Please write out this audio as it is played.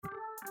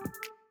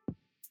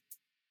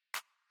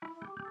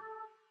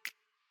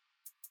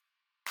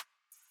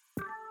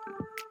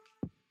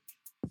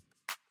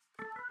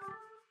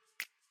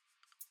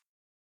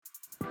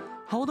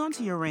Hold on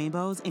to your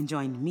rainbows and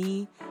join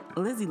me,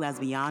 Lizzie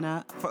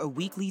Lesbiana, for a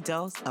weekly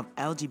dose of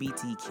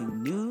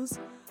LGBTQ news,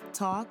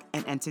 talk,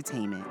 and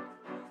entertainment.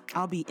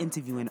 I'll be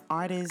interviewing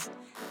artists,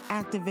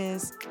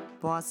 activists,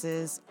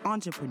 bosses,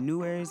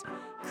 entrepreneurs,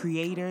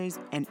 creators,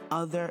 and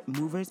other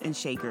movers and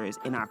shakers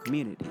in our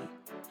community.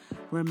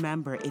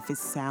 Remember, if it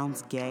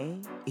sounds gay,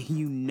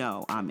 you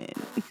know I'm in.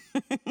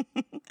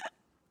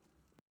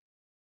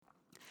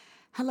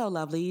 Hello,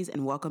 lovelies,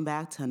 and welcome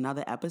back to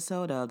another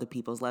episode of The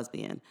People's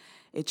Lesbian.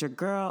 It's your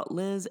girl,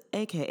 Liz,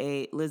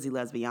 aka Lizzie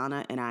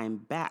Lesbiana, and I'm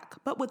back,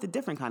 but with a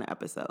different kind of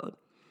episode.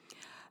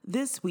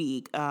 This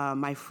week,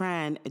 my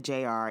friend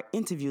JR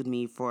interviewed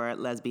me for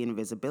Lesbian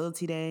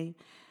Visibility Day.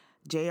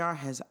 JR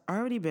has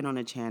already been on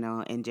the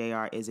channel, and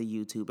JR is a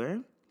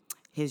YouTuber.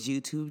 His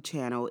YouTube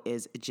channel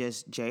is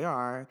just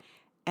JR,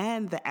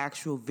 and the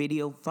actual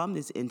video from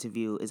this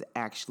interview is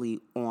actually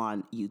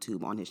on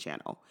YouTube on his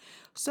channel.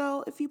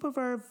 So if you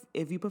prefer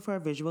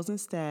visuals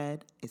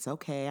instead, it's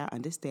okay, I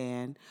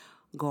understand.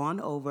 Go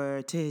on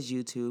over to his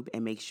YouTube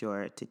and make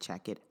sure to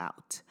check it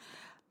out.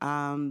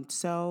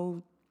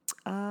 Welcome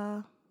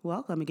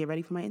and get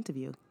ready for my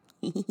interview.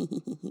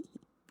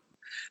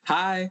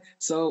 Hi,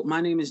 so my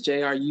name is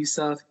JR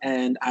Yusuf,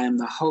 and I am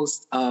the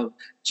host of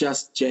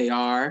Just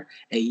JR,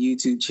 a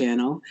YouTube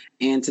channel.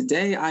 And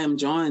today I am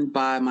joined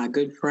by my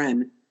good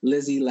friend,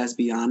 Lizzie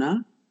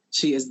Lesbiana.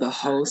 She is the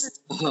host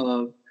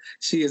of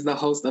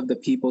the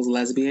People's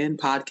Lesbian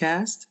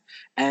podcast.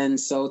 And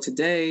so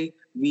today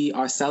we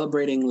are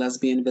celebrating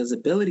Lesbian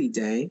Visibility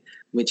Day,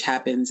 which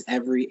happens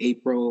every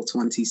April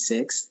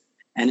 26th,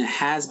 and it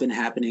has been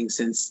happening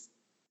since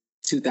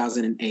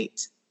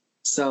 2008.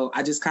 So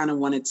I just kind of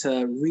wanted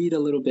to read a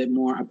little bit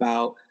more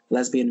about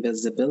Lesbian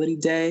Visibility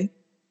Day.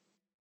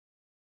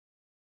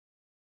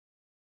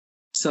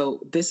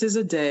 So this is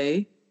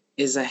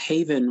a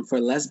haven for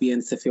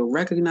lesbians to feel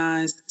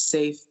recognized,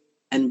 safe,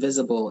 and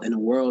visible in a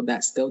world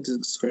that still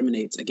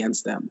discriminates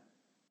against them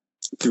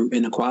through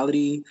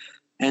inequality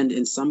and,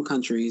 in some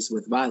countries,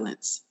 with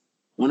violence.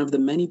 One of the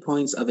many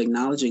points of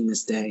acknowledging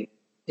this day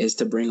is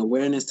to bring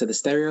awareness to the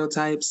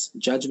stereotypes,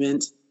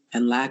 judgment,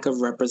 and lack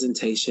of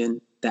representation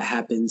that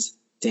happens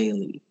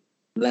daily.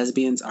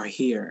 Lesbians are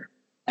here,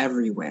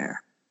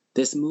 everywhere.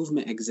 This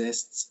movement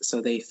exists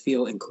so they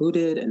feel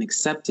included and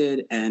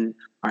accepted and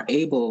are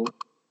able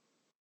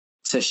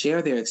to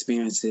share their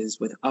experiences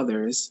with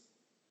others,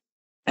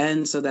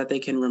 and so that they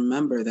can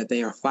remember that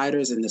they are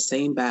fighters in the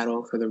same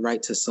battle for the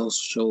right to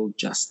social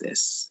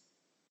justice.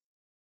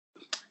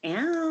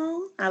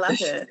 Ow, I love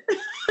it.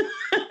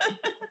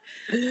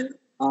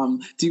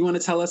 Do you want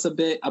to tell us a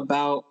bit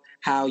about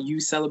how you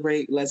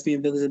celebrate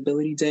Lesbian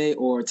Visibility Day,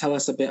 or tell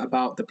us a bit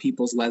about the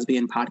People's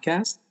Lesbian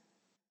podcast?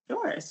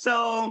 Sure.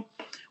 So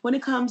when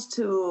it comes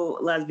to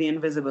Lesbian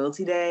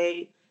Visibility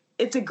Day,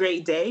 it's a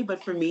great day,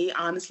 but for me,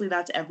 honestly,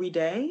 that's every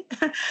day.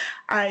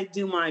 I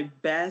do my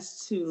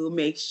best to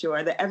make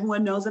sure that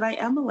everyone knows that I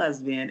am a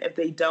lesbian. If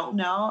they don't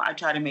know, I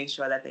try to make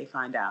sure that they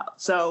find out.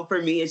 So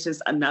for me, it's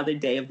just another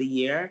day of the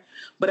year,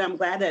 but I'm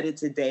glad that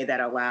it's a day that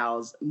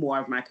allows more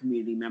of my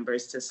community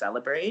members to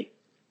celebrate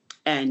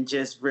and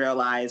just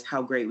realize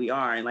how great we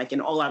are, and like in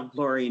all our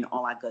glory and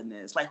all our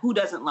goodness. Like, who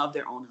doesn't love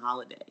their own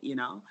holiday, you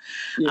know?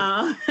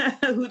 Yeah.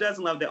 Who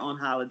doesn't love their own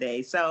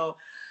holiday? So,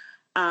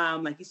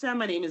 like you said,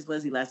 my name is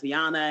Lizzie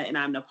Lesbiana, and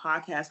I'm the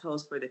podcast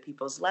host for The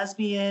People's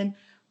Lesbian,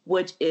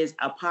 which is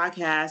a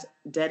podcast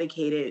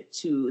dedicated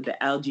to the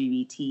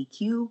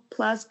LGBTQ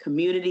plus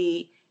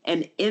community.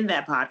 And in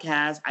that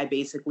podcast, I've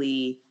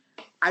basically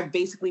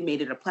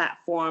made it a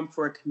platform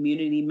for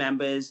community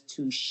members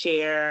to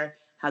share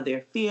how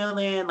they're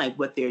feeling, like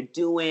what they're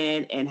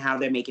doing, and how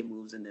they're making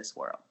moves in this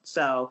world.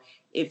 So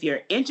if you're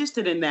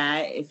interested in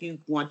that, if you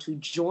want to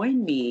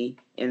join me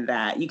in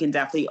that, you can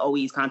definitely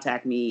always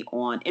contact me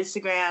on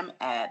Instagram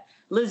at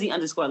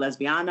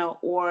Lizzie_Lesbiana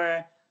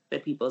or The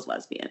People's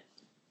Lesbian.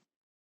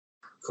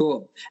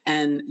 Cool.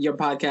 And your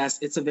podcast,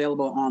 it's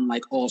available on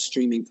like all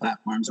streaming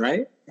platforms,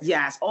 right?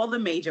 Yes, all the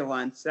major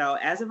ones. So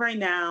as of right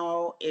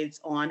now,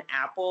 it's on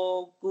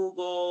Apple,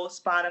 Google,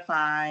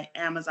 Spotify,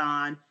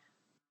 Amazon,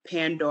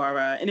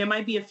 Pandora, and there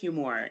might be a few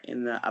more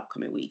in the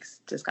upcoming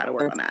weeks. Just got to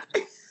work on that.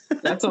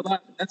 That's a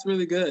lot. That's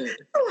really good.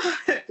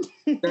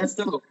 That's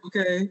dope.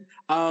 Okay.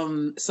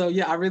 So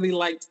yeah, I really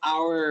liked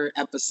our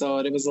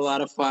episode. It was a lot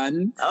of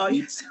fun. Oh,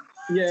 yes.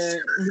 Yeah,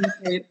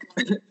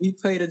 we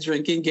played a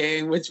drinking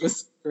game, which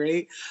was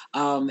great.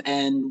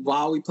 And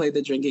while we played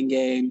the drinking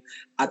game,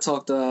 I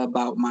talked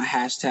about my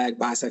hashtag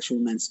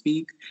bisexual men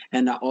speak,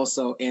 and I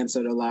also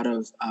answered a lot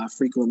of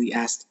frequently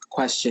asked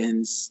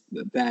questions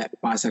that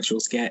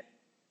bisexuals get.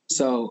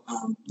 So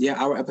yeah,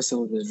 our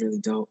episode was really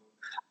dope.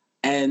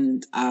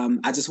 And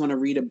I just want to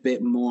read a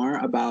bit more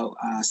about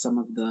some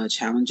of the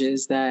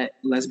challenges that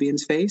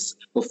lesbians face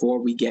before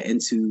we get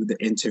into the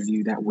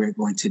interview that we're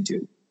going to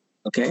do.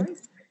 Okay?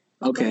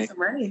 Okay.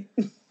 I'm ready.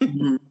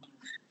 Mm-hmm.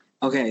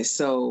 Okay,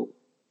 so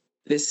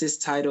this is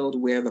titled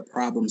Where the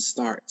Problem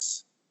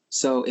Starts.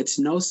 So it's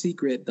no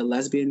secret the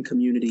lesbian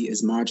community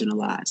is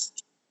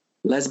marginalized.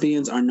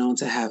 Lesbians are known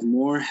to have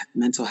more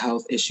mental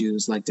health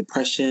issues like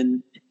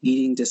depression,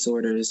 eating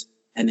disorders,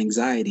 and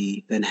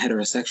anxiety than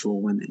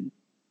heterosexual women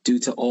due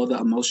to all the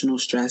emotional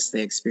stress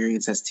they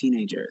experience as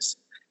teenagers.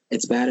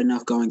 It's bad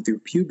enough going through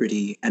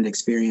puberty and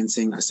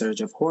experiencing a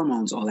surge of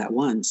hormones all at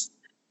once,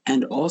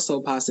 and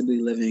also possibly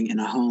living in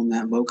a home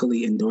that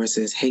vocally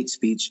endorses hate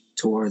speech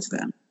towards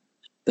them.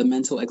 The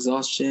mental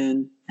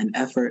exhaustion and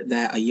effort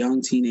that a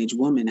young teenage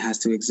woman has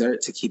to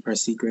exert to keep her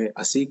secret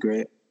a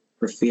secret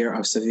for fear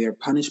of severe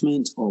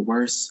punishment or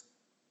worse,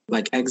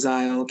 like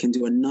exile, can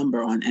do a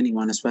number on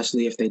anyone,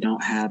 especially if they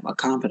don't have a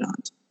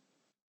confidant.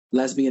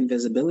 Lesbian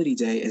Visibility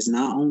Day is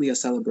not only a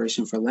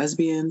celebration for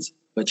lesbians,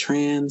 but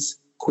trans,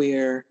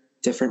 queer,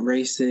 different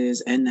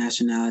races, and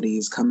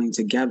nationalities coming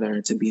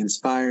together to be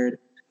inspired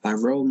by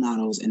role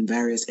models in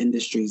various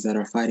industries that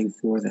are fighting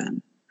for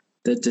them.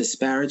 The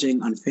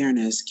disparaging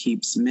unfairness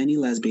keeps many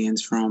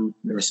lesbians from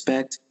the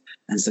respect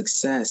and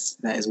success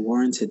that is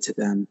warranted to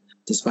them,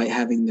 despite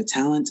having the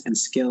talent and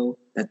skill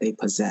that they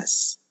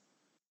possess.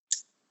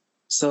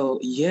 So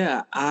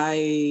yeah,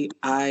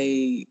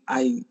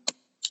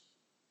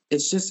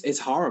 it's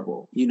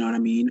horrible. You know what I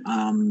mean?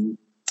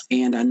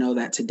 And I know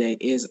that today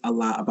is a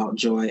lot about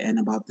joy and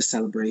about the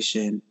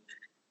celebration.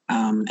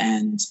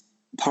 And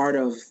part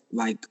of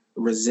like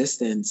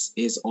resistance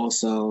is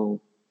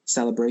also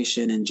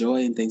celebration and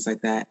joy and things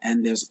like that.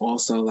 And there's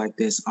also like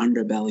this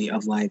underbelly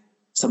of like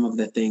some of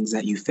the things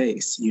that you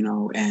face, you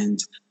know,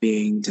 and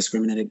being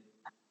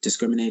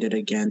discriminated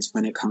against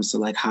when it comes to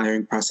like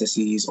hiring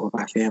processes or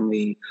by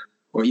family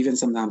or even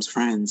sometimes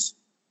friends.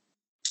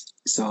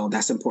 So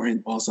that's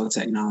important also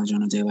to acknowledge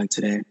on a day like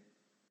today.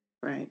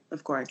 Right,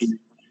 of course.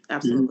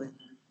 Absolutely. Mm-hmm.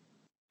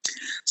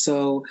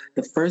 So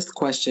the first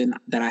question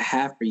that I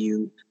have for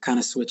you, kind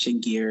of switching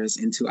gears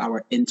into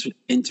our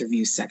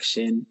interview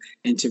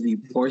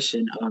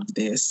portion of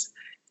this,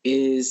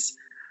 is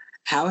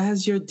how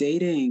has your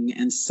dating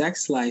and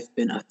sex life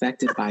been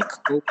affected by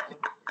COVID?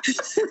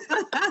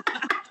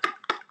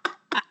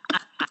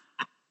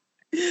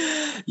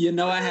 You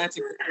know, I had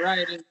to get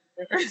right in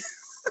there.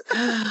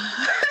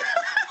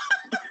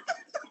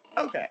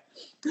 Okay.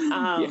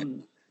 Yeah.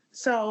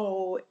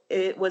 So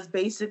it was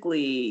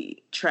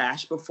basically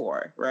trash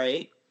before,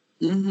 right?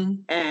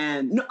 Mm-hmm.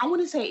 And no, I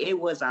want to say it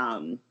was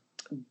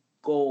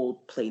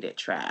gold-plated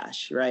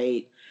trash,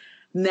 right?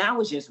 Now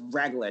it's just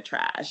regular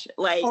trash.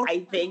 Like,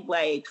 I think,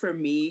 like, for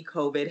me,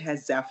 COVID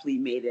has definitely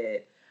made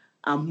it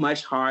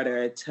much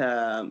harder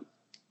to...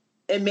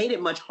 It made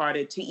it much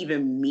harder to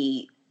even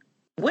meet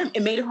women.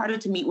 It made it harder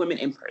to meet women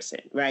in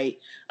person, right?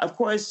 Of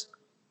course,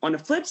 on the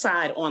flip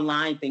side,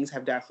 online things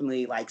have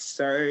definitely like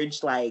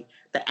surged. Like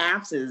the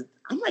apps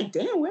I'm like,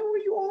 damn, where were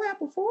you all at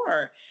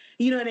before?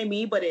 You know what I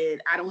mean? But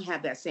I don't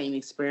have that same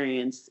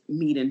experience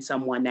meeting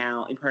someone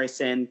now in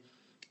person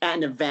at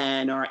an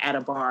event or at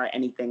a bar or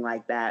anything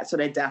like that. So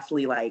that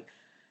definitely like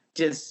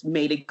just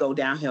made it go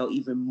downhill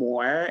even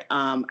more.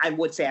 I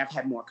would say I've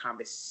had more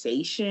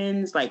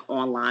conversations like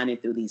online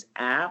and through these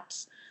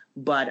apps,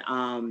 but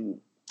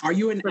are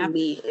you an for app?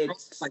 Me,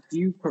 it's like, do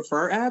you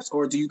prefer apps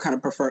or do you kind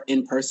of prefer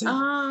in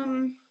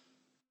person?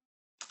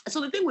 So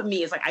the thing with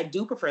me is like I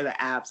do prefer the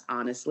apps,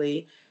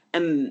 honestly,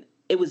 and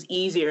it was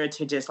easier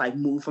to just like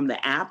move from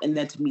the app and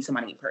then to meet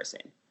somebody in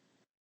person,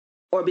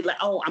 or be like,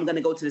 oh, I'm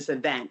gonna go to this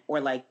event or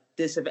like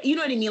this event. You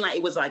know what I mean? Like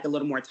it was like a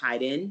little more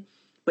tied in.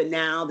 But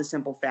now the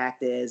simple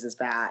fact is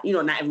that you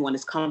know not everyone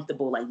is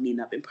comfortable like meeting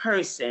up in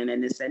person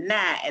and this and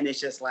that, and it's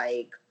just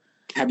like.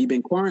 Have you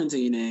been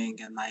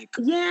quarantining and like?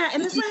 Yeah,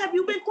 and it's like, have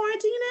you been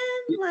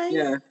quarantining? Like,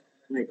 yeah,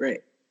 like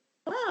great.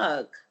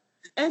 Fuck.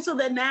 And so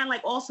then that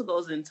like also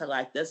goes into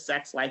like the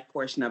sex life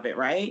portion of it,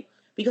 right?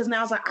 Because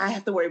now it's like I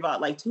have to worry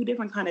about like 2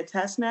 different kind of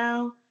tests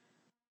now.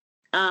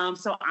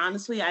 So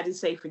honestly, I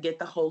just say forget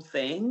the whole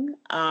thing.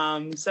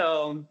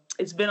 So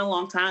it's been a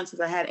long time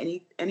since I had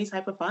any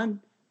type of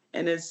fun,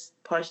 and it's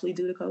partially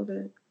due to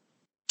COVID.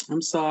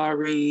 I'm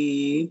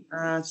sorry.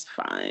 It's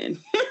fine.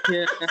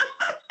 Yeah.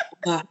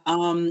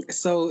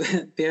 So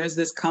there's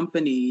this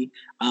company,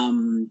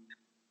 and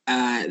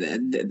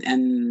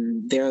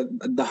they're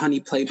the Honey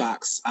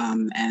Playbox,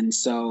 and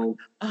so.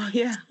 Oh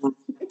yeah.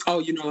 Oh,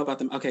 you know about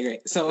them? Okay,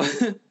 great. So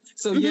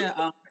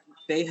yeah,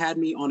 they had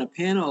me on a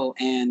panel,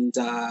 and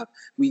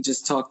we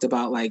just talked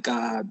about like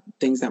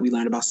things that we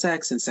learned about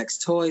sex and sex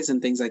toys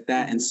and things like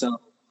that. Mm-hmm. And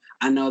so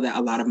I know that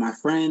a lot of my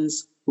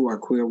friends who are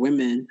queer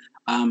women,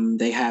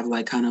 they have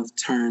like kind of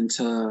turned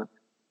to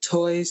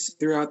toys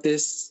throughout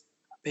this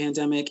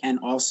pandemic and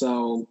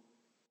also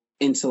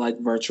into like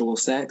virtual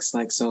sex,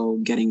 like so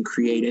getting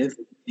creative,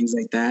 things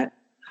like that.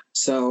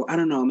 So I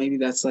don't know, maybe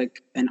that's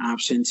like an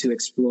option to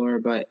explore,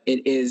 but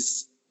it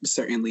is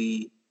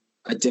certainly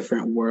a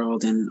different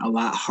world and a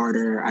lot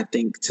harder, I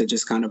think, to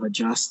just kind of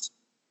adjust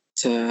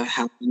to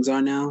how things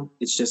are now.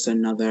 It's just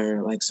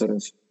another like sort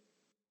of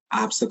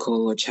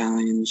obstacle or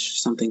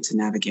challenge, something to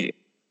navigate.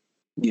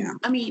 Yeah.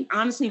 I mean,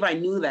 honestly, if I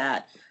knew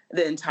that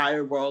the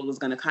entire world was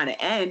going to kind of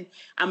end,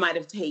 I might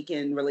have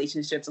taken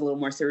relationships a little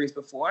more serious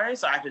before.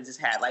 So I could have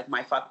just had like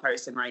my fuck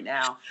person right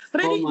now.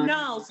 But I didn't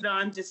know. So now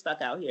I'm just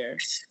stuck out here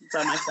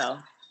by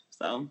myself.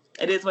 So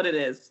it is what it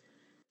is.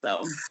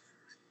 So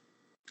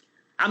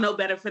I'm no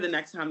better for the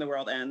next time the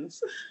world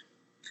ends.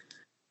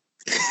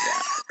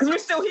 Because we're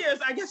still here,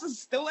 so I guess it's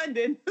still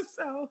ending.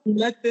 So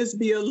let this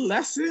be a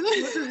lesson.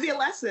 Let this be a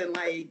lesson.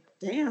 Like,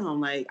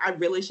 damn, like I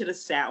really should have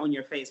sat on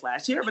your face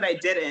last year, but I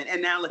didn't.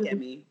 And now look at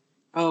me.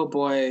 Oh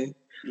boy.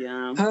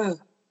 Yeah.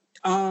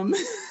 No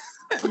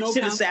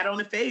should have sat on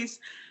the face.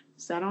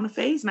 Sat on the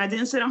face, and I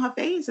didn't sit on her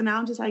face. And now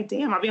I'm just like,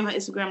 damn, I'll be on her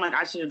Instagram like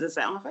I should have just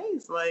sat on her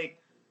face. Like,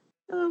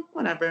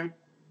 whatever.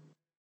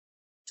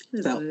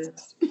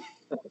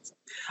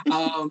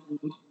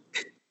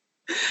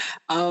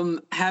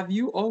 Have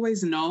you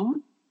always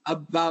known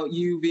about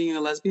you being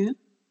a lesbian?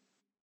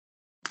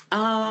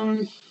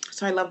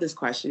 So I love this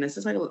question. This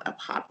is like a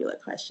popular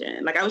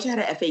question. Like I wish I had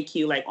an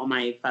FAQ like on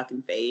my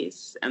fucking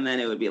face, and then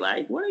it would be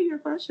like, "What are your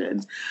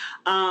questions?"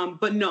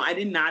 But no, I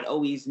did not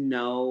always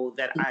know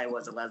that I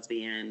was a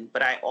lesbian,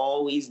 but I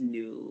always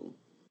knew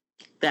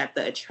that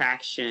the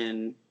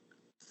attraction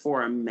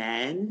for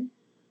men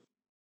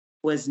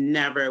was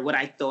never what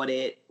I thought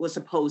it was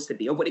supposed to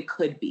be or what it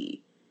could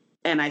be.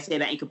 And I say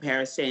that in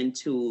comparison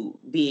to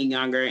being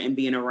younger and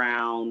being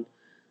around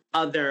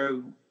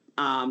other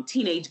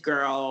teenage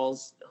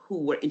girls who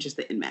were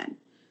interested in men.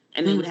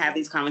 And they would have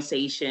these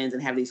conversations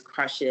and have these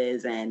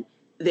crushes, and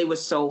they were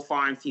so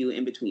far and few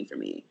in between for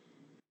me.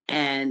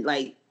 And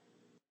like,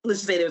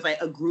 let's say there was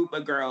like a group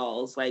of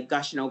girls like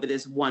gushing over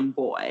this one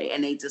boy,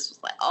 and they just was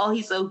like, oh,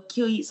 he's so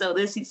cute, he's so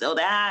this, he's so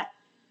that.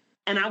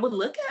 And I would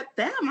look at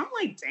them, I'm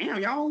like,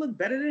 damn, y'all look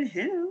better than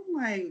him.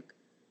 Like,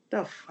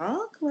 the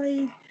fuck?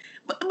 Like,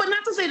 but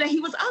not to say that he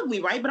was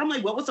ugly, right? But I'm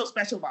like, what was so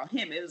special about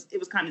him? It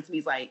was kind of to me,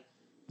 it's like,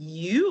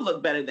 you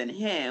look better than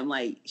him.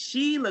 Like,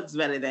 she looks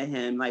better than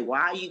him. Like, why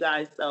are you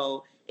guys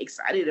so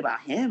excited about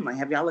him? Like,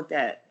 have y'all looked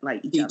at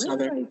like each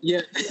other? Like,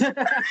 yeah.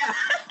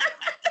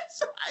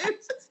 So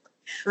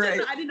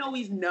I didn't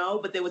always know,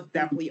 but there was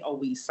definitely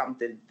always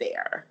something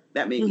there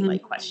that made me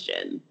like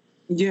question.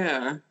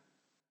 Yeah.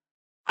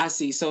 I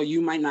see. So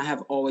you might not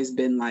have always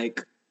been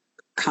like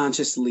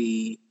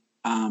consciously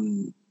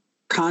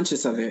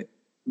conscious of it,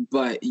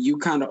 but you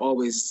kind of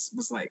always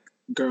was like,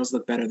 girls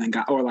look better than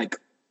guys, or like,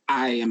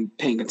 I am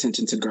paying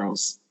attention to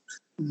girls.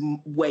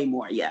 Way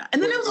more, yeah.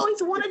 And then there was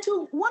always one or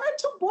two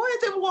boys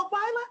that would walk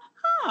by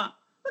like,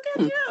 look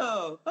at you.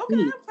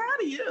 Okay, I'm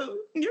proud of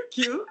you. You're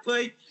cute.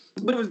 Like,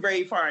 but it was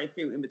very far and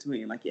few in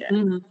between. Like, yeah.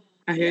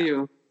 I hear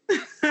you.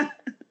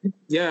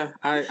 Yeah,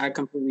 I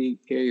completely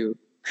hear you.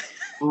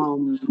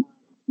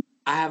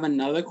 I have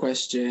another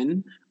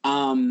question.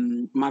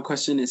 My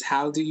question is,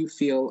 how do you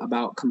feel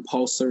about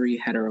compulsory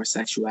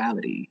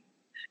heterosexuality?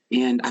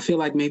 And I feel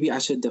like maybe I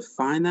should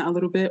define that a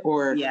little bit,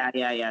 or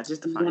yeah.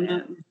 Just define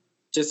it.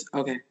 Just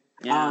okay.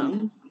 Yeah.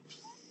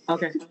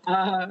 Okay.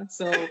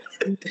 So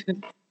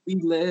we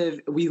live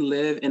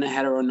in a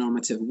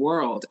heteronormative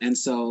world, and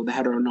so the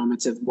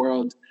heteronormative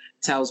world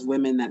tells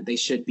women that they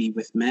should be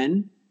with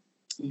men,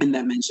 and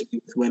that men should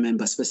be with women.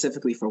 But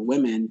specifically for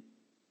women,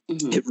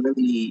 it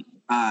really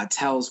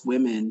tells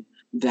women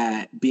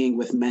that being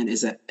with men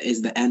is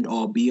the end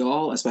all be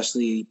all,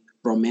 especially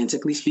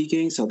romantically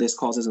speaking. So this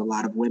causes a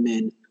lot of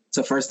women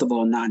to, first of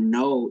all, not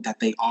know that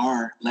they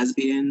are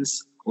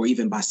lesbians or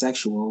even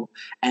bisexual.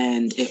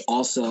 And it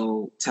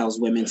also tells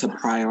women to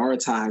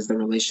prioritize the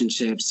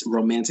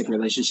romantic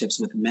relationships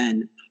with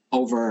men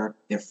over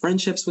their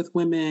friendships with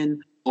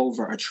women,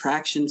 over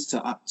attractions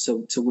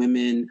to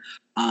women.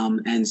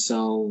 And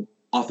so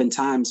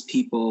oftentimes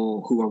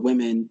people who are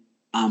women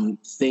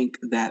think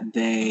that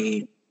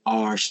they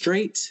are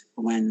straight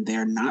when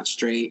they're not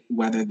straight,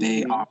 whether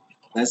they are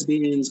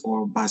lesbians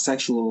or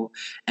bisexual.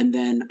 And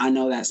then I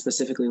know that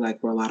specifically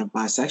like for a lot of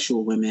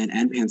bisexual women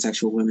and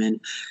pansexual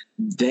women,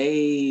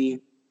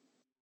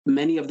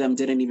 many of them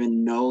didn't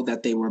even know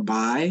that they were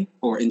bi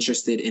or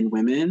interested in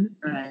women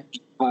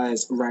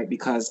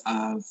because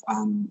of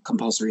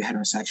compulsory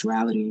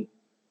heterosexuality.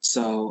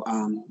 So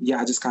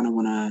I just kind of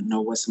want to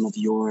know what some of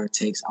your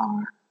takes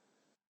are.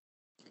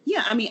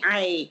 Yeah, I mean,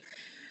 I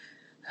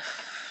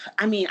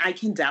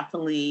can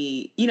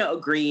definitely,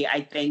 agree.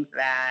 I think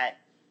that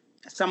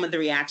some of the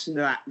reactions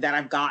that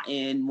I've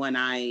gotten when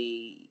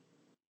I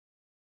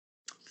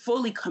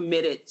fully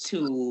committed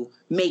to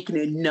making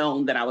it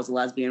known that I was a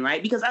lesbian,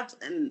 right? Because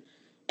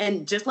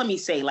and just let me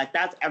say, like,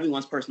 that's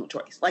everyone's personal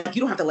choice. Like, you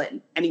don't have to let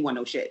anyone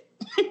know shit.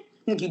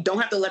 You don't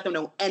have to let them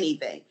know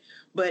anything.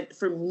 But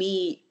for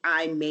me,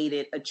 I made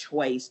it a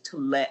choice to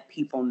let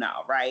people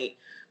know, right?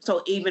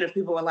 So even if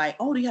people were like,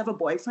 oh, do you have a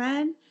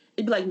boyfriend?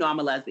 It'd be like, no, I'm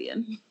a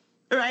lesbian,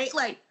 right?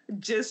 Like,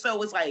 just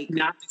so it's like...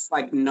 Not just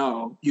like,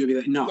 no. You'd be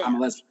like, no, yeah. I'm a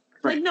lesbian.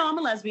 Right. Like, no, I'm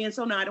a lesbian,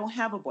 so no, I don't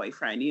have a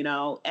boyfriend,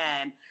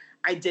 And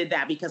I did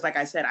that because, like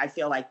I said, I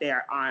feel like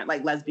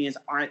lesbians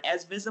aren't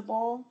as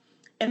visible.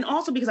 And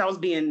also because I was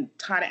being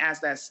tired to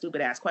ask that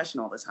stupid-ass question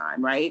all the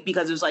time, right?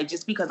 Because it was like,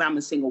 just because I'm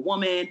a single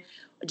woman,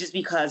 just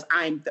because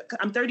I'm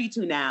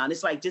 32 now, and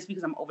it's like, just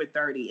because I'm over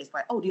 30, it's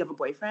like, oh, do you have a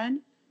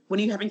boyfriend? When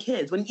are you having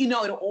kids? When,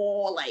 it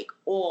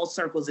all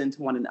circles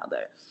into one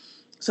another.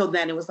 So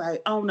then it was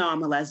like, oh, no,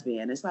 I'm a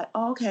lesbian. It's like,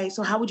 oh, okay,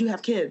 so how would you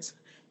have kids?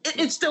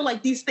 it's still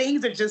like these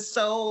things are just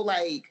so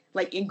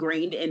like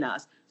ingrained in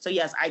us. So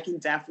yes, I can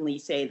definitely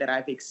say that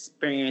I've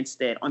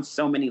experienced it on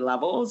so many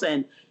levels,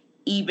 and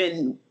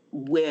even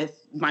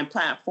with my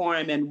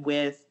platform and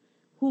with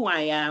who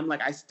I am,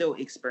 like I still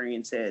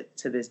experience it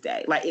to this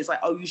day. Like it's like,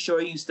 oh, you sure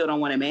you still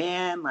don't want a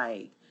man?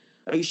 Like,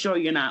 are you sure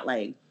you're not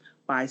like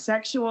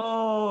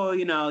bisexual?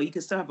 You know, you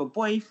can still have a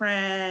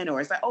boyfriend,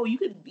 or it's like, oh, you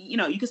could be, you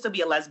know, you could still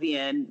be a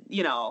lesbian,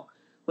 you know,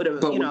 with a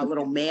a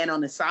little man on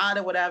the side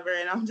or whatever.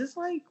 And I'm just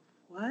like,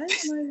 what?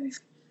 Like,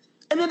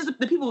 and then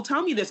the people who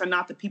tell me this are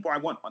not the people I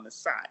want on the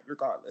side,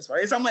 regardless,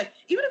 right? So I'm like,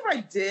 even if I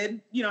did,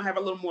 you know, have a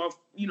little more,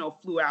 you know,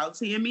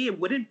 fluidity in me, it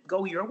wouldn't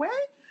go your way.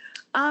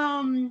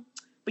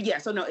 But yeah,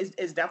 so no,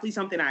 it's definitely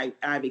something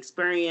I've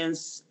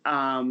experienced,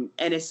 and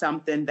it's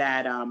something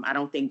that I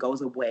don't think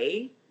goes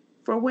away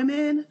for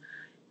women,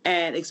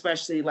 and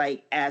especially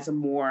like as a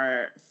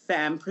more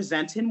femme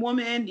presenting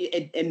woman,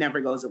 it never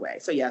goes away.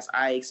 So yes,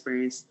 I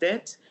experienced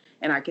it,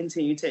 and I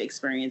continue to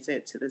experience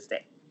it to this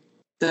day.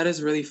 That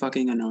is really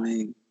fucking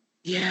annoying.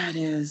 Yeah, it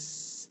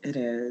is. It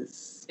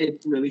is.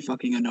 It's really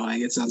fucking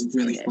annoying. It sounds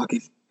really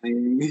fucking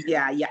annoying.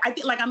 Yeah. I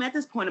think like I'm at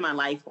this point in my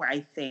life where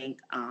I think,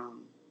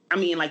 I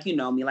mean, like, you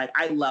know me, like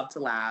I love to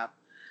laugh,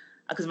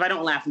 because if I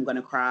don't laugh, I'm going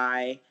to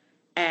cry.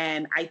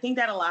 And I think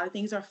that a lot of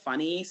things are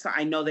funny. So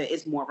I know that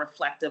it's more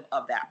reflective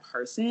of that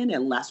person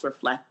and less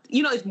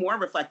it's more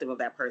reflective of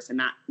that person,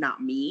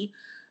 not me.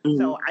 Mm-hmm.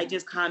 So I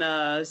just kind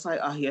of, it's like,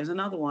 oh, here's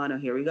another one. Oh,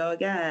 here we go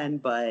again.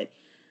 But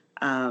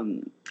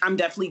I'm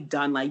definitely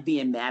done like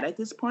being mad at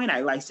this point.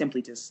 I like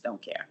simply just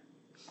don't care.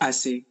 I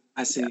see.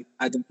 Yeah.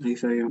 I definitely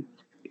feel you.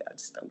 Yeah, I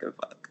just don't give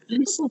a fuck.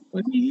 You're so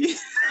funny.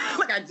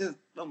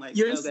 I'm like,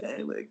 you're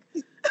okay, like,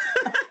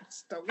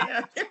 just don't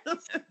care.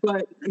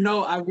 But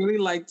no, I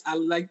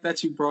like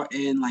that you brought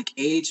in like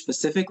age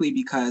specifically,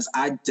 because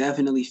I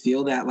definitely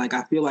feel that. Like,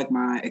 I feel like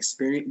my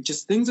experience,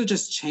 just things are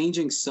just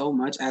changing so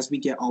much as we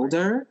get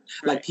older.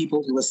 Right. Like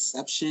people's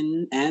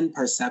reception and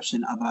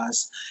perception of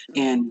us,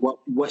 and what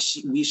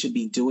we should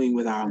be doing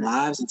with our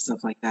lives and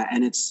stuff like that.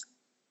 And it's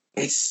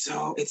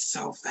so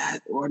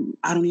fast, or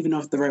I don't even know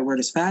if the right word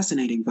is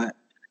fascinating, but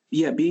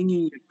yeah, being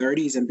in your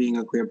 30s and being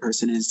a queer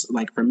person is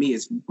like, for me,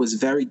 is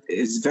very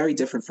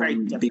different from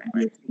being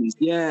in your 20s.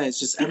 Yeah, it's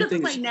just because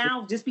everything. Like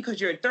now, just because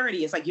you're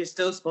 30, it's like you're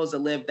still supposed to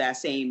live that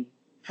same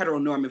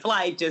heteronormative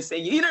life. Just,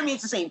 you know what I mean?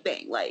 It's the same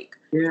thing. Like,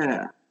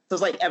 yeah. So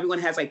it's like everyone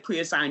has like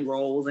pre-assigned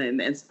roles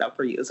and stuff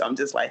for you. So I'm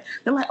just like,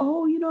 they're like,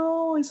 oh, you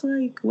know, it's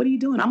like, what are you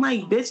doing? I'm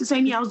like, bitch, the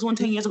same thing I was doing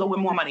 10 years ago with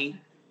more money.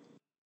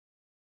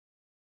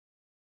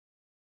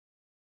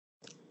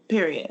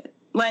 Period.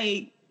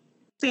 Like,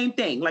 same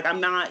thing. Like,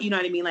 I'm not, you know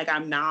what I mean? Like,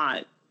 I'm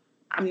not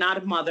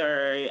a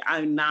mother.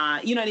 I'm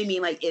not, you know what I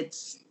mean? Like,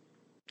 it's,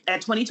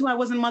 at 22, I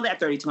wasn't a mother. At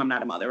 32, I'm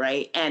not a mother,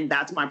 right? And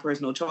that's my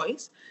personal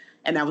choice.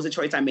 And that was a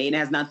choice I made. And it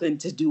has nothing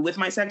to do with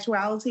my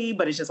sexuality,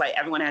 but it's just like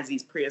everyone has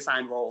these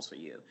pre-assigned roles for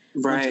you.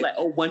 Right. Like,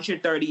 oh, once you're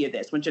 30, you're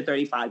this. Once you're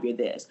 35, you're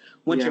this.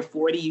 Once you're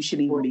 40, you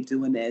shouldn't even be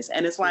doing this.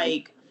 And it's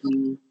like,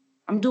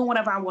 I'm doing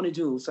whatever I want to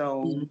do.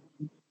 So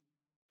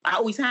I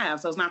always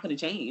have. So it's not going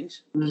to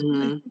change.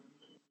 Mm-hmm.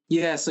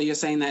 Yeah, so you're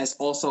saying that it's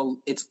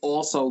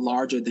also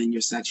larger than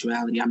your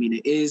sexuality. I mean,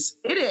 it is.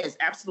 It is,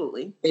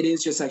 absolutely. It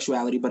is your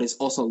sexuality, but it's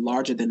also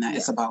larger than that. Yeah.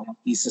 It's about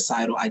these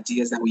societal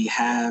ideas that we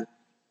have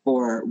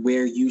for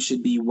where you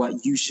should be,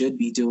 what you should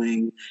be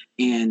doing,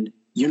 and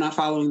you're not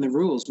following the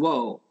rules.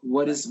 Whoa,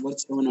 what's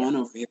going on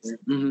over here?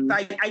 Mm-hmm.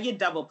 So I get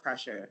double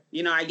pressure.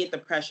 You know, I get the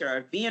pressure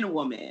of being a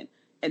woman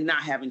and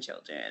not having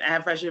children. I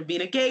have pressure of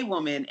being a gay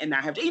woman and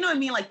not having, you know what I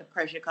mean? Like the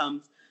pressure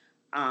comes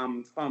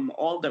from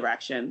all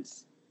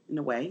directions. In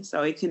a way,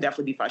 so it can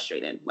definitely be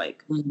frustrating,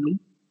 like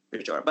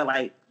for sure. But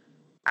like,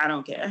 I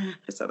don't care.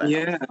 So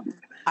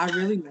I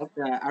really love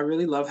that. I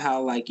really love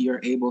how like you're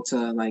able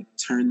to like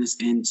turn this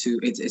into.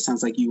 It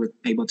sounds like you were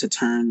able to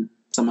turn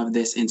some of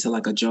this into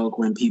like a joke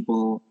when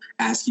people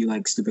ask you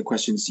like stupid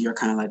questions. You're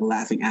kind of like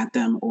laughing at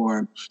them,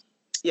 or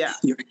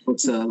you're able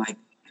to like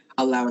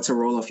allow it to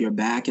roll off your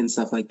back and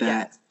stuff like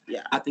that.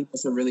 Yeah, I think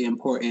that's a really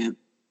important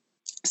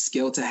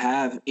skill to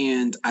have,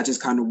 and I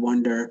just kind of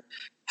wonder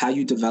how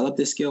you develop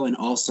this skill, and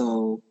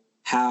also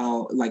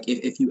how, like,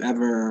 if you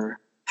ever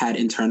had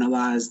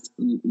internalized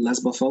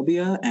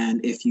lesbophobia,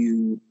 and if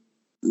you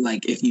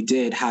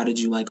did, how did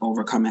you like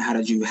overcome it? How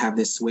did you have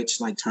this switch,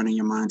 like turning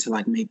your mind to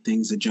like make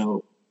things a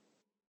joke?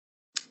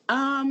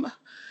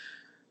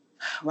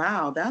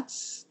 Wow,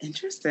 that's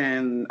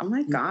interesting. Oh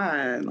my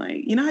God.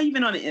 Like, you know how you've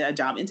been on a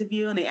job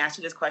interview and they ask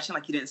you this question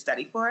like you didn't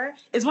study for it?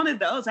 It's one of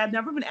those. I've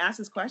never been asked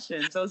this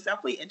question, so it's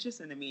definitely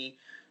interesting to me.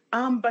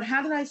 But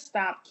how did I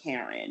stop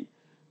caring?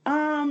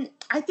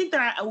 I think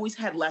that I always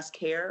had less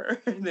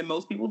care than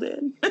most people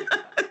did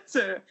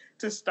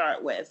to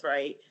start with,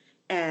 right?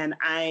 And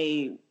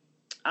I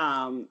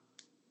can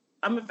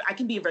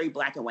be a very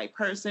black and white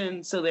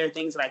person, so there are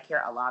things that I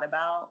care a lot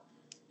about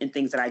and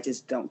things that I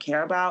just don't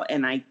care about.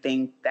 And I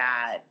think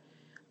that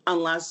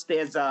unless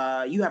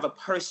you have a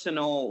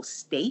personal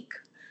stake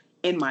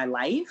in my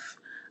life,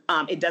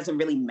 it doesn't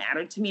really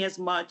matter to me as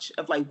much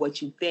of like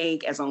what you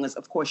think, as long as,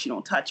 of course, you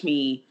don't touch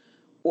me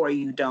or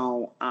you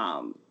don't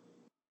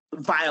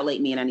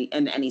violate me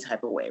in any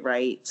type of way,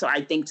 right? So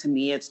I think to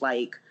me, it's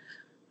like,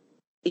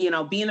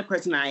 being the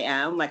person I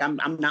am, like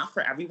I'm not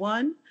for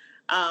everyone.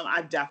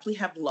 I definitely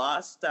have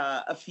lost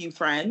a few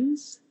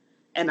friends,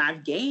 and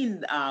I've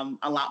gained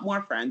a lot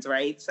more friends,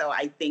 right? So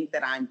I think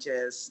that I'm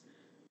just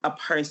a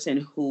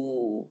person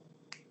who,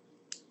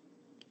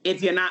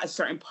 if you're not a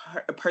certain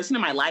person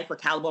in my life or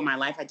caliber in my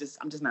life, I'm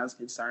just not as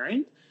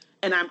concerned.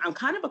 And I'm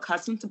kind of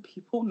accustomed to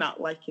people not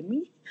liking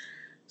me.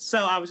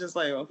 So I was just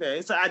like,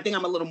 okay. So I think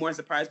I'm a little more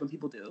surprised when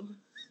people do.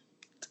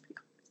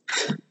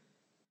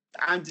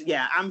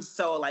 I'm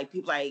so like,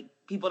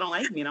 people don't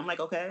like me. And I'm like,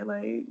 okay,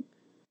 like,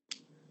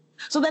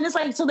 so then it's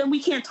like, so then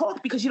we can't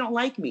talk because you don't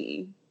like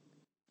me.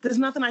 There's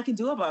nothing I can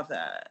do about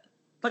that.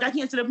 Like, I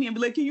can't sit up here and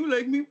be like, can you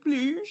like me,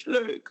 please?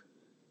 Like,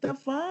 the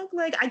fuck?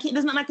 Like, I can't,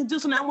 there's nothing I can do.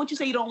 So now once you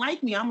say you don't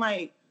like me, I'm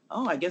like,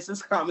 oh, I guess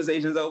this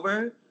conversation's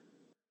over.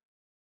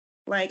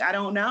 Like, I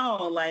don't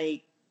know.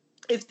 Like,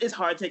 it's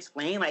hard to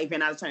explain. Like, if you're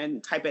not a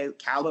certain type of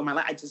caliber in my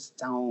life, I just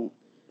don't.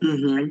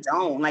 Mm-hmm. I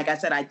don't. Like I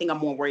said, I think I'm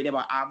more worried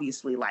about,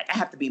 obviously, like, I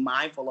have to be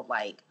mindful of,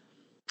 like,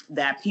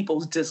 that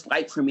people's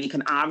dislike for me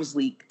can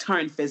obviously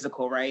turn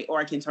physical, right?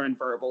 Or it can turn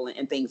verbal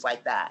and things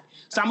like that.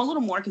 So I'm a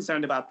little more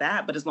concerned about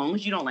that. But as long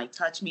as you don't, like,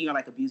 touch me or,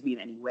 like, abuse me in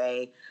any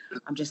way,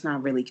 I'm just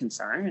not really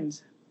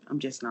concerned. I'm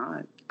just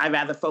not. I'd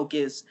rather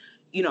focus,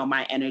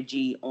 my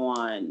energy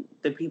on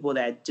the people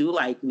that do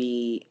like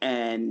me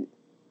and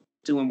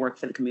doing work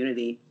for the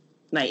community.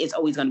 Like, it's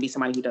always going to be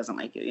somebody who doesn't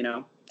like you,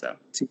 So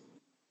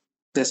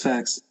that's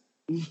facts.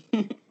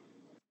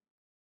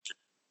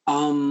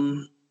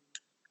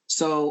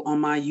 So on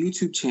my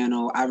YouTube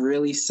channel, I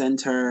really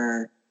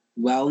center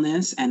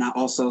wellness, and I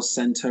also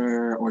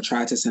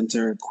try to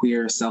center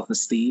queer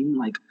self-esteem.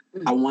 Like,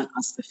 I want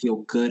us to feel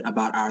good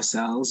about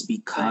ourselves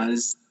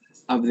because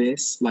of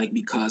this, like,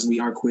 because we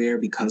are queer,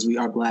 because we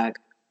are Black.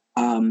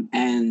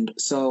 And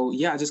so,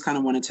 I just kind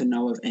of wanted to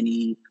know of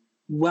any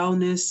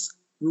wellness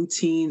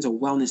routines or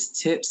wellness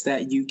tips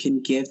that you can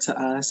give to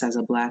us as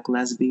a Black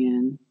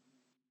lesbian.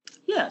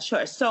 Yeah,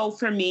 sure. So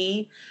for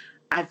me,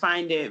 I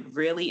find it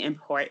really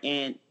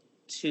important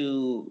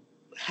to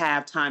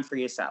have time for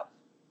yourself,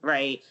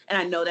 right? And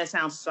I know that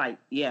sounds like,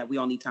 we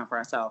all need time for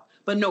ourselves,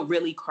 but no,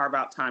 really carve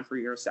out time for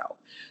yourself.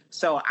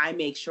 So I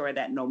make sure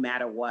that no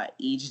matter what,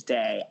 each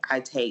day I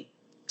take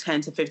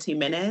 10 to 15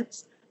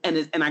 minutes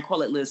and I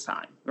call it Liz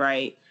time,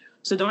 right?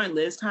 So during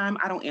Liz time,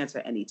 I don't answer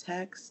any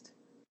text,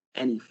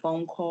 any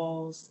phone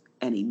calls,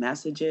 any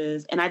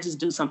messages, and I just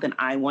do something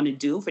I want to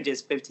do for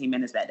just 15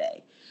 minutes that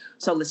day.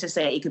 So let's just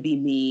say it could be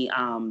me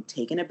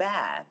taking a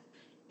bath.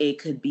 It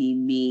could be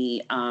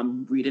me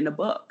reading a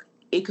book.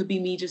 It could be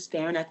me just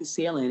staring at the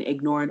ceiling,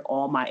 ignoring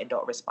all my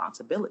adult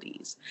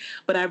responsibilities.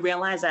 But I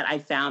realized that I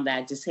found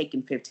that just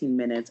taking 15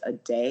 minutes a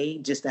day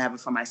just to have it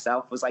for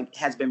myself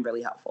has been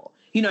really helpful.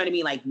 You know what I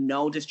mean? Like,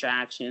 no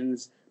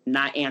distractions,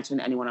 not answering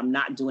anyone. I'm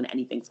not doing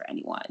anything for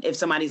anyone. If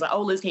somebody's like,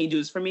 oh, Liz, can you do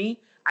this for me?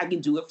 I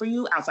can do it for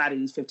you outside of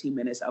these 15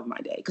 minutes of my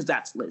day, because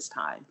that's Liz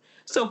time.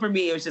 So for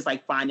me, it was just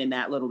like finding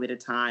that little bit of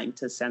time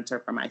to center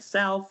for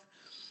myself.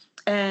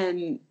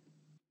 And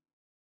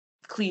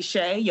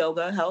cliche,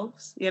 yoga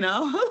helps,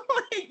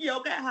 like,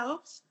 yoga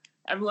helps.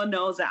 Everyone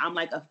knows that I'm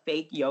like a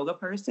fake yoga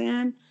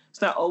person.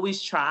 So I always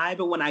try,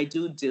 but when I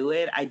do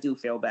it, I do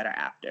feel better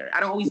after. I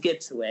don't always get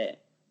to it.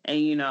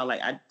 And,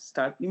 like, I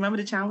start, you remember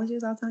the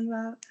challenges I was telling you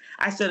about?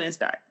 I still didn't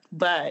start,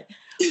 but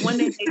one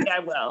day maybe I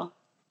will.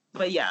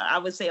 But I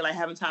would say, like,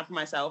 having time for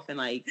myself and,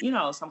 like,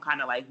 some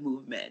kind of, like,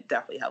 movement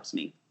definitely helps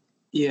me.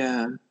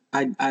 Yeah,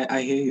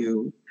 I hear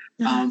you.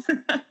 I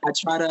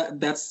try to,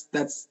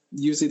 that's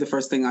usually the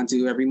first thing I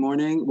do every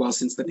morning. Well,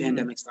 since the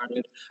pandemic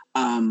started,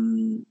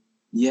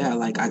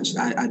 like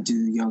I do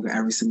yoga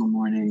every single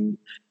morning,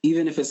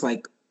 even if it's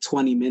like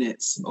 20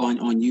 minutes on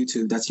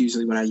YouTube. That's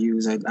usually what I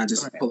use. I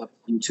just pull up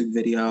a YouTube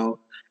video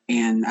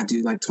and I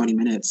do like 20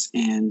 minutes,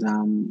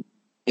 and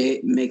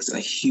it makes a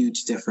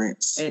huge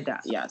difference. It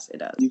does. Yes, it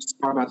does. You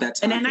talk about that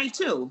time. And at night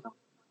too.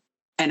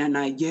 And at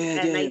night,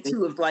 At night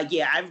too, it's like,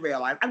 I've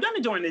realized I've done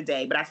it during the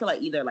day, but I feel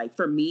like either, like,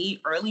 for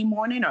me, early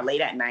morning or late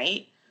at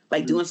night,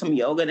 like doing some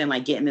yoga, then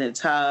like getting in the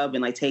tub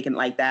and like taking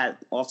like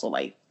that also,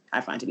 like,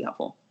 I find to be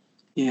helpful.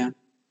 Yeah,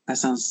 that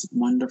sounds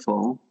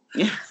wonderful.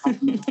 Yeah.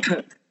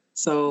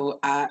 So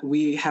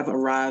we have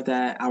arrived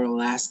at our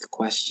last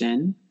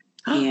question,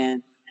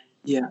 and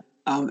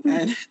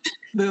and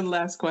the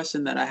last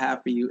question that I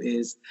have for you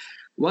is,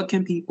 what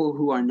can people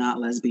who are not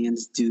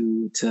lesbians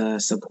do to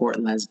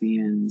support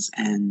lesbians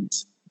and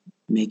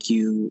make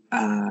you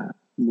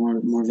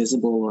more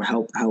visible, or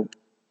help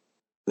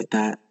with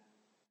that?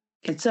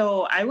 And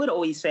so I would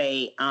always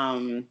say,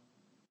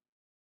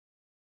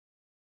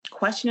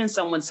 questioning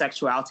someone's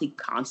sexuality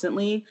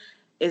constantly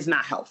is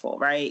not helpful,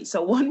 right?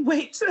 So one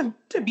way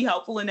to be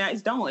helpful in that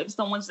is don't. If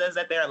someone says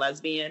that they're a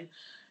lesbian,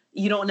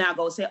 you don't now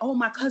go say, oh,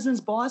 my cousin's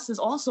boss is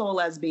also a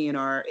lesbian,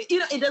 or,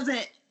 it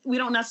doesn't, we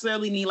don't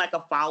necessarily need like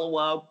a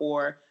follow-up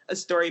or a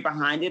story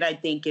behind it. I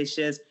think it's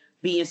just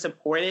being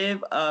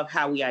supportive of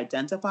how we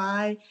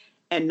identify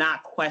and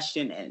not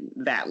questioning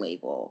that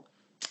label,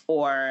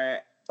 or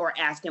or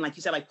asking, like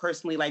you said, like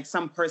personally, like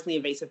some personally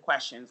invasive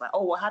questions, like,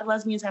 oh, well, how do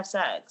lesbians have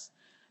sex?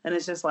 And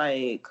it's just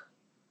like,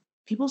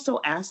 people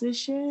still ask this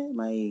shit,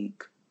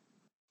 like,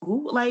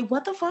 who, like,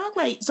 what the fuck?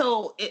 Like,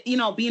 so,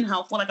 being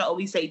helpful, like I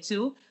always say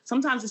too,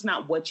 sometimes it's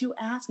not what you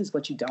ask, it's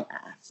what you don't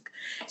ask.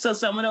 So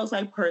some of those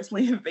like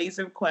personally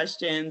invasive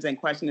questions and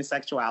questioning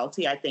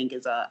sexuality, I think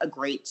is a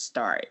great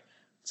start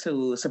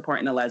to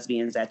supporting the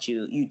lesbians that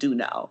you do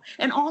know.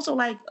 And also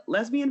like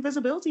Lesbian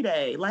Visibility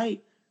Day,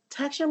 like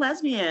text your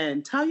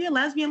lesbian, tell your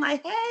lesbian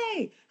like,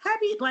 hey,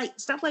 happy, like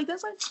stuff like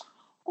this, like,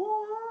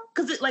 oh,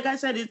 because like I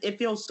said, it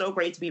feels so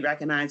great to be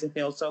recognized. It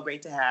feels so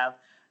great to have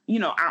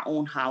our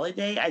own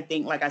holiday. I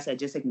think, like I said,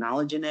 just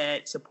acknowledging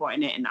it,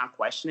 supporting it, and not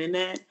questioning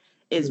it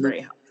is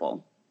very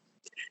helpful.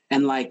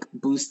 And like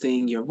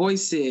boosting your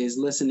voices,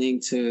 listening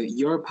to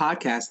your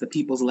podcast, The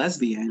People's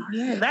Lesbian. Oh,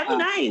 yeah, that'd be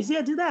nice.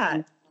 Yeah, do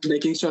that.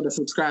 Making sure to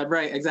subscribe.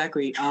 Right,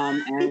 exactly.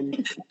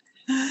 And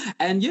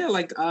and yeah,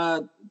 like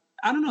I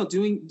don't know,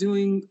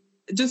 doing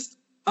just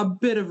a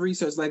bit of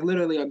research, like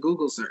literally a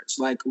Google search,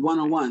 like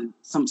 101,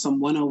 some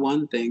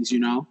 101 things,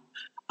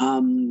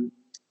 And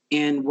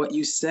what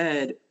you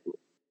said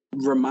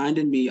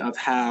reminded me of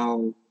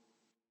how,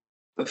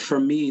 for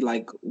me,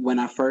 like when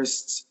I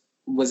first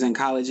was in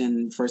college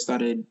and first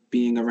started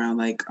being around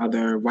like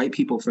other white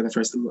people for the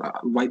first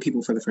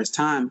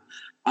time,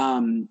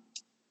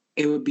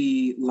 it would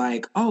be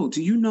like, oh,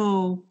 do you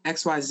know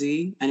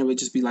XYZ? And it would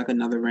just be like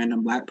another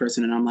random Black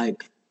person, and I'm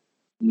like,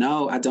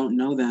 no, I don't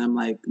know them.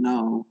 Like,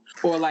 no,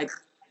 or like,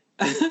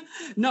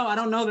 no, I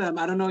don't know them.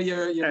 I don't know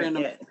your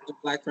random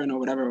Black friend or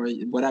whatever.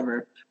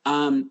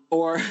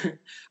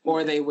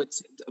 Or they would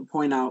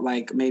point out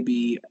like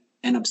maybe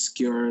an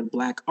obscure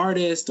Black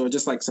artist or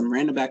just like some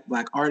random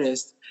Black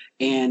artist.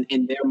 And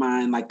in their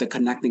mind, like the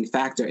connecting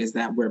factor is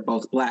that we're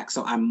both Black.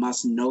 So I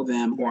must know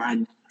them, or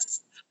I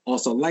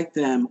also like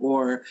them,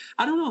 or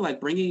I don't know, like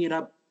bringing it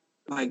up.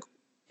 Like,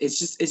 it's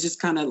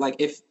just kind of like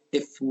if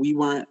we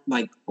weren't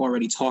like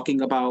already talking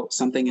about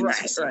something in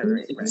right. It's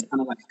kind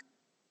of like,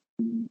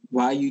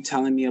 why are you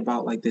telling me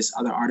about like this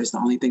other artist? The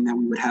only thing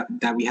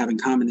that we have in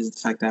common is the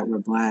fact that we're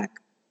Black,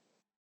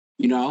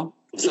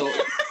 So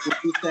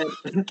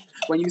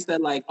when you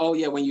said like, oh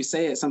yeah, when you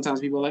say it, sometimes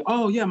people are like,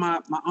 oh yeah,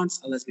 my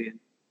aunt's a lesbian.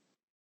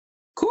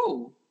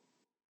 Cool.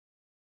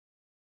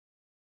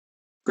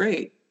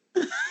 Great.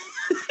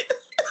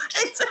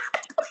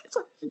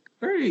 Exactly.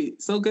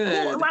 Great. So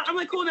good. Cool. I'm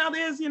like, cool, now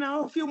there's,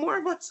 a few more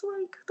of us.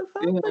 Like, the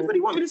fuck? Yeah. Like, what do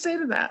you want me to say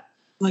to that?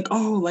 Like,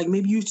 oh, like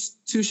maybe you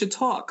two should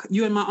talk.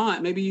 You and my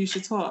aunt, maybe you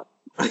should talk.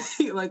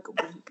 Like,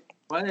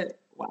 what?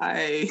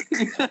 Why?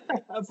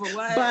 For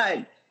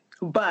what?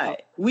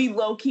 But we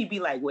low key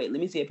be like, wait, let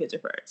me see a picture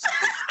first.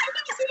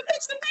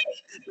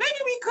 Maybe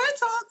we could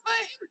talk,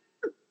 but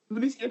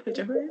let me see a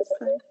picture first.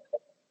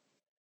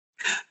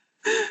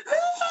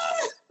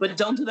 But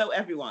don't do that with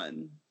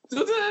everyone.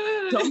 Don't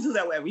do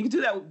that with everyone. You can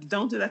do that.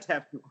 Don't do that to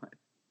everyone.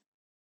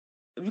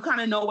 If you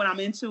kind of know what I'm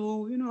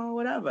into,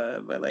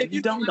 whatever. But like, if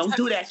you don't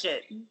do that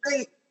shit.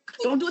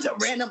 Don't do it to a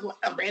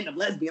random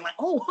lesbian. Like,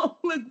 oh,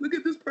 look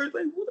at this person.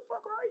 Like, who the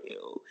fuck are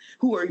you?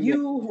 Who are you? Yeah.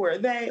 Who are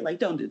they? Like,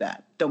 don't do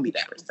that. Don't be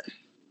that person.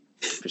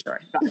 For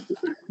sure.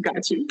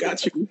 Got you.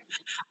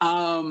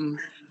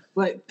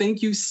 But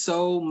thank you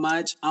so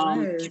much.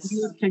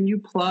 Can you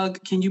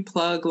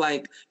plug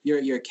like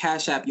your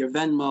Cash App, your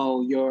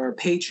Venmo, your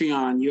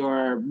Patreon,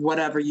 your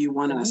whatever you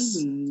want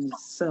us?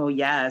 So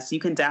yes, you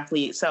can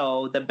definitely.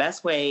 So the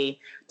best way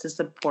to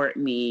support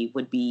me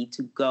would be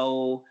to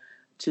go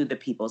to The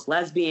People's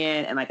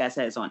Lesbian, and like I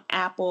said, it's on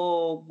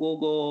Apple,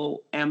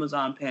 Google,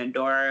 Amazon,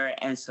 Pandora,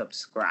 and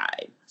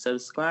subscribe.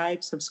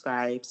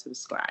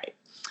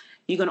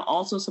 You can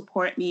also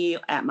support me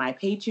at my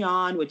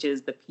Patreon, which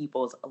is The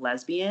People's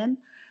Lesbian.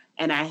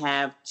 And I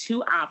have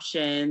two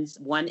options.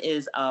 One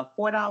is a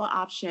 $4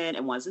 option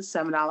and one's a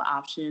 $7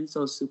 option.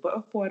 So super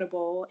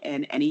affordable,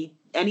 and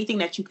anything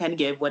that you can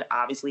give would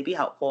obviously be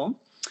helpful.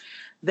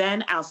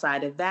 Then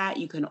outside of that,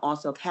 you can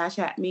also Cash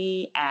at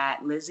me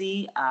at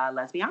Lizzie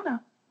Lesbiana.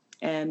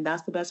 And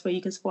that's the best way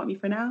you can support me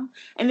for now.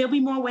 And there'll be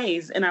more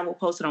ways, and I will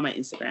post it on my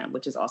Instagram,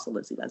 which is also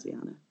Lizzie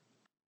Lesbiana.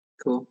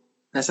 Cool.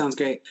 That sounds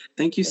great.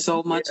 Thank you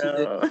so much.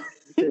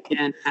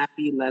 And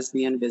happy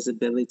Lesbian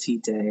Visibility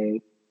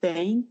Day.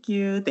 Thank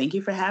you. Thank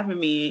you for having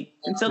me.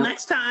 Until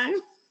next time.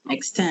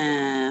 Next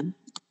time.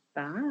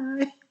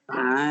 Bye.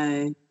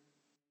 Bye.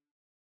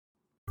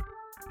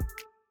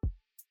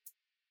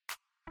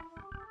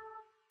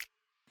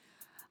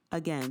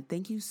 Again,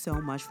 thank you so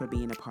much for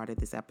being a part of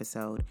this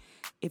episode.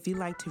 If you'd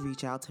like to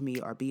reach out to me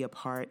or be a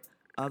part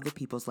of The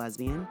People's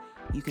Lesbian,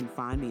 you can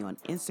find me on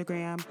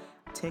Instagram,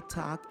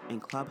 TikTok,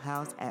 and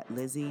Clubhouse at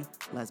Lizzie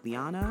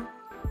Lesbiana.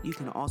 You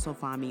can also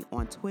find me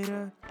on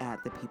Twitter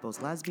at The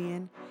People's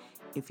Lesbian.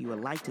 If you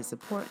would like to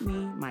support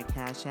me, my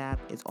Cash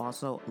App is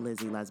also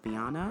Lizzie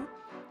Lesbiana,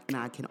 and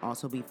I can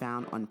also be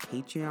found on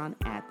Patreon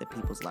at The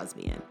People's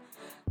Lesbian.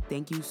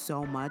 Thank you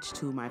so much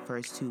to my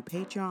first two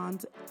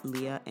patrons,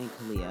 Leah and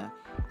Kalia.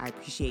 I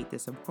appreciate the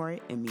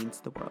support. It means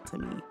the world to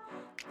me.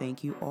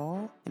 Thank you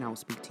all, and I will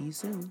speak to you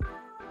soon.